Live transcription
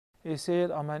He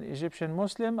said, I'm an Egyptian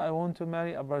Muslim. I want to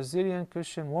marry a Brazilian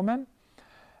Christian woman,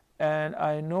 and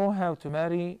I know how to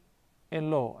marry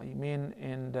in law. I mean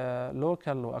in the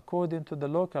local law, according to the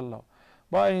local law.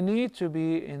 But I need to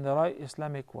be in the right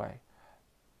Islamic way.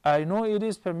 I know it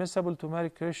is permissible to marry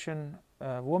Christian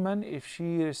woman if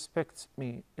she respects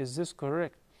me. Is this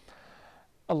correct?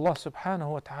 Allah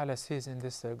subhanahu wa ta'ala says in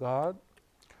this regard,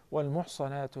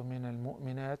 وَالْمُحْصَنَاتُ مِنَ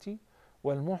الْمُؤْمِنَاتِ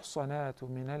وَالْمُحْصَنَاتُ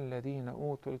مِنَ الَّذِينَ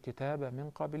أُوتُوا الْكِتَابَ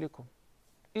مِنْ قَبْلِكُمْ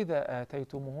إِذَا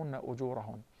آتَيْتُمُهُنَّ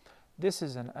أُجُورَهُنْ. This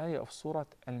is an ayah of Surah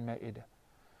Al-Ma'idah.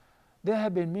 There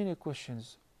have been many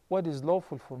questions. What is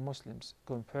lawful for Muslims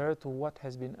compared to what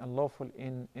has been unlawful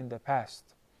in the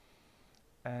past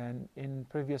and in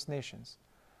previous nations?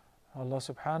 Allah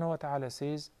subhanahu wa ta'ala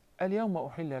says,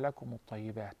 الْيَوْمَ أُحِلَّ لَكُمُ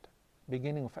الطَّيِّبَاتِ,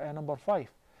 beginning of ayah number 5.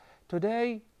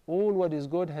 Today, all what is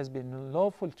good has been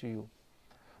lawful to you.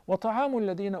 وَطَعَامُ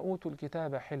الَّذِينَ أُوتُوا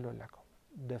الْكِتَابَ حِلٌّ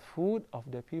لَكُمْ. The food of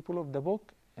the people of the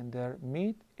book and their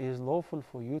meat is lawful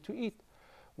for you to eat.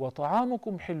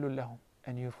 وَطَعَامُكُمْ حِلٌّ لَهُمْ.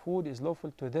 And your food is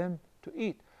lawful to them to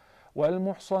eat.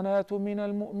 وَالْمُحْصَنَاتُ مِنَ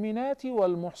الْمُؤْمِنَاتِ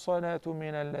وَالْمُحْصَنَاتُ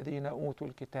مِنَ الَّذِينَ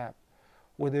أُوتُوا الْكِتَابَ.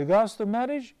 With regards to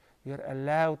marriage, you're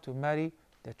allowed to marry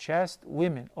the chaste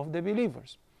women of the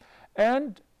believers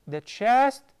and the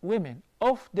chaste women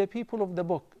of the people of the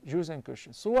book, Jews and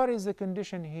Christians. So what is the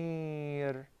condition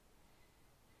here?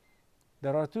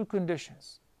 There are two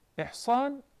conditions.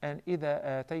 إحصان and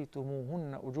إذا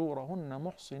آتيتموهن أجورهن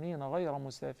محصنين غير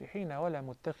مسافحين ولا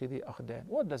متخذي أخدان.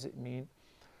 What does it mean?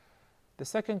 The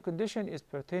second condition is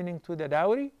pertaining to the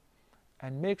dowry,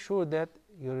 and make sure that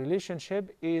your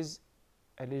relationship is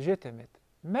a legitimate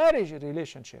marriage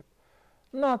relationship,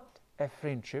 not a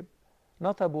friendship,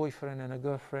 not a boyfriend and a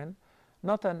girlfriend,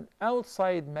 not an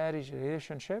outside marriage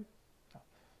relationship.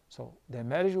 So the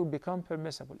marriage will become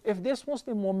permissible. If this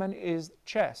Muslim woman is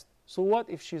chaste, so what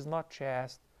if she's not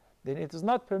chaste? Then it is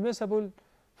not permissible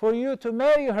for you to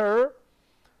marry her.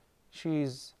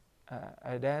 She's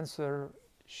a dancer,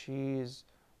 she's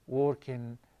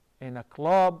working in a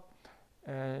club,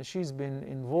 she's been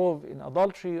involved in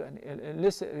adultery and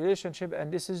illicit relationship,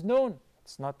 and this is known.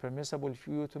 It's not permissible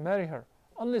for you to marry her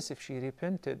unless if she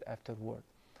repented afterward.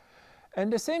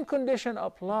 And the same condition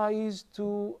applies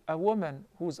to a woman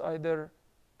who's either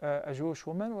a Jewish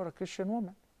woman or a Christian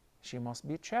woman. She must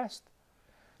be chaste.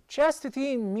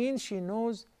 Chastity means she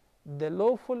knows the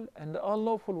lawful and the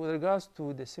unlawful with regards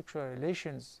to the sexual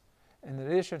relations and the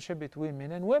relationship between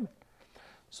men and women.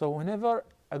 So whenever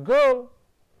a girl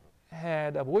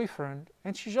had a boyfriend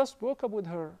and she just broke up with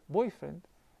her boyfriend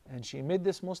and she met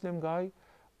this Muslim guy,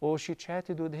 or she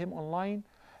chatted with him online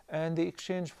and they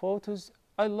exchanged photos,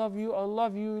 I love you,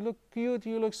 you look cute,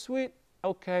 you look sweet,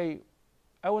 okay,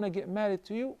 I want to get married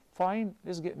to you, fine,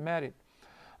 let's get married.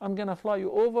 I'm going to fly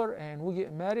you over and we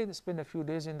get married, spend a few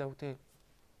days in the hotel.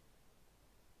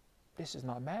 This is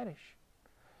not marriage,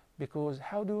 because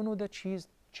how do you know that she's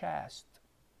chaste?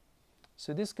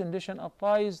 So this condition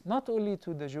applies not only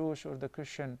to the Jewish or the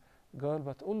Christian girl,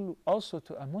 but also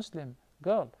to a Muslim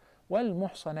girl.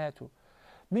 وَالْمُحْصَنَاتُ.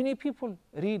 Many people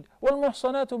read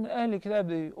وَالْمُحْصَنَاتُ مِنْ أَهْلِ الْكِتَابِ.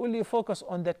 They only focus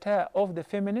on the ta of the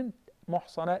feminine,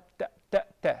 muhsanat,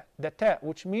 ta, the ta,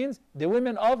 which means the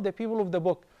women of the people of the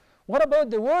book. What about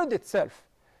the word itself?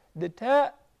 The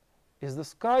ta is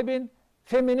describing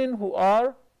feminine who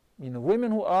are,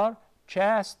 women who are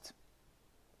chaste.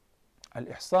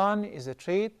 Al-ihsan is a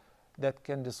trait that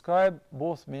can describe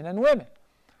both men and women.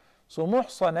 So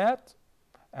muhsanat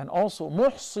and also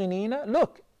muhsinina.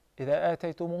 Look, إذا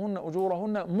آتيتموهن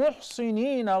أجورهن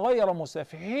محصنين غير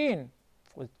مسافحين,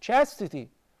 with chastity,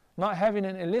 not having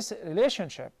an illicit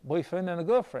relationship, boyfriend and a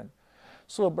girlfriend.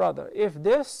 So brother, if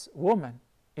this woman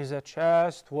is a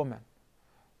chaste woman,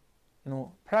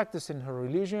 practicing her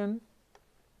religion,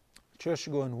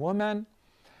 church-going woman,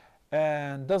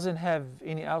 and doesn't have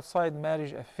any outside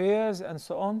marriage affairs and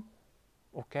so on,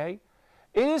 okay,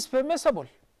 it is permissible,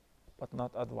 but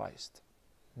not advised.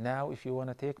 Now, if you want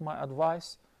to take my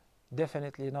advice,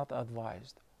 definitely not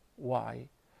advised. Why?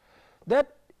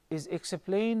 That is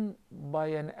explained by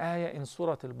an ayah in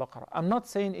Surah Al-Baqarah. I'm not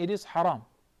saying it is haram.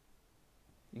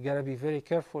 You got to be very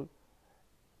careful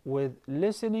with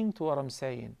listening to what I'm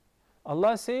saying.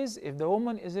 Allah says if the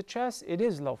woman is a chaste, it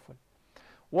is lawful.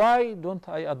 Why don't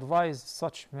I advise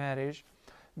such marriage?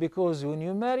 Because when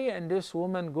you marry and this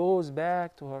woman goes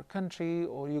back to her country,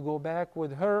 or you go back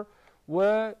with her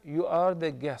where you are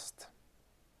the guest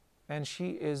and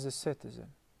she is a citizen,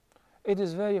 it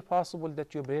is very possible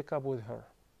that you break up with her,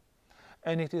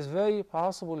 and it is very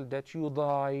possible that you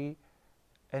die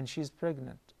and she's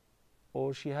pregnant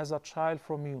or she has a child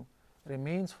from you.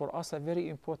 Remains for us a very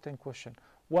important question.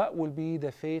 what will be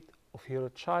the fate of your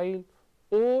child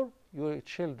or your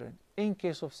children in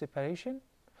case of separation,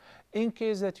 in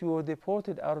case that you were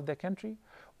deported out of the country,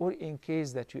 or in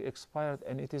case that you expired,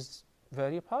 and it is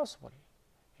very possible,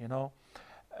 you know.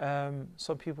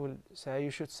 Some people say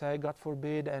you should say God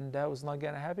forbid and that was not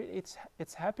going to happen.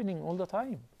 It's happening all the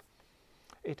time.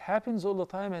 It happens all the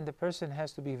time, and the person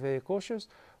has to be very cautious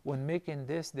when making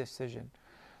this decision.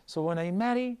 So when I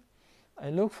marry, I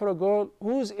look for a girl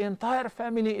whose entire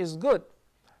family is good.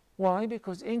 Why?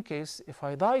 Because in case if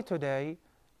I die today,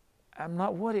 I'm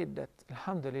not worried that,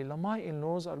 alhamdulillah, my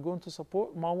in-laws are going to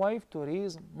support my wife to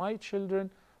raise my children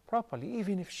properly.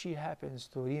 Even if she happens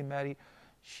to remarry,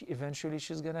 eventually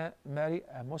she's going to marry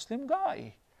a Muslim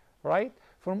guy, right?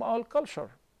 From our culture.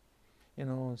 You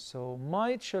know, so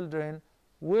my children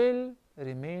will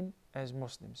remain as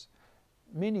Muslims.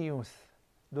 Many youth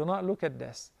do not look at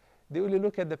this. They only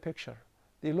look at the picture.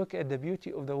 They look at the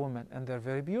beauty of the woman, and they're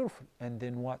very beautiful. And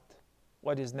then what?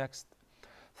 What is next?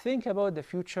 Think about the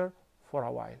future for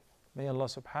a while. May Allah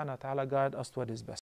subhanahu wa ta'ala guide us to what is best.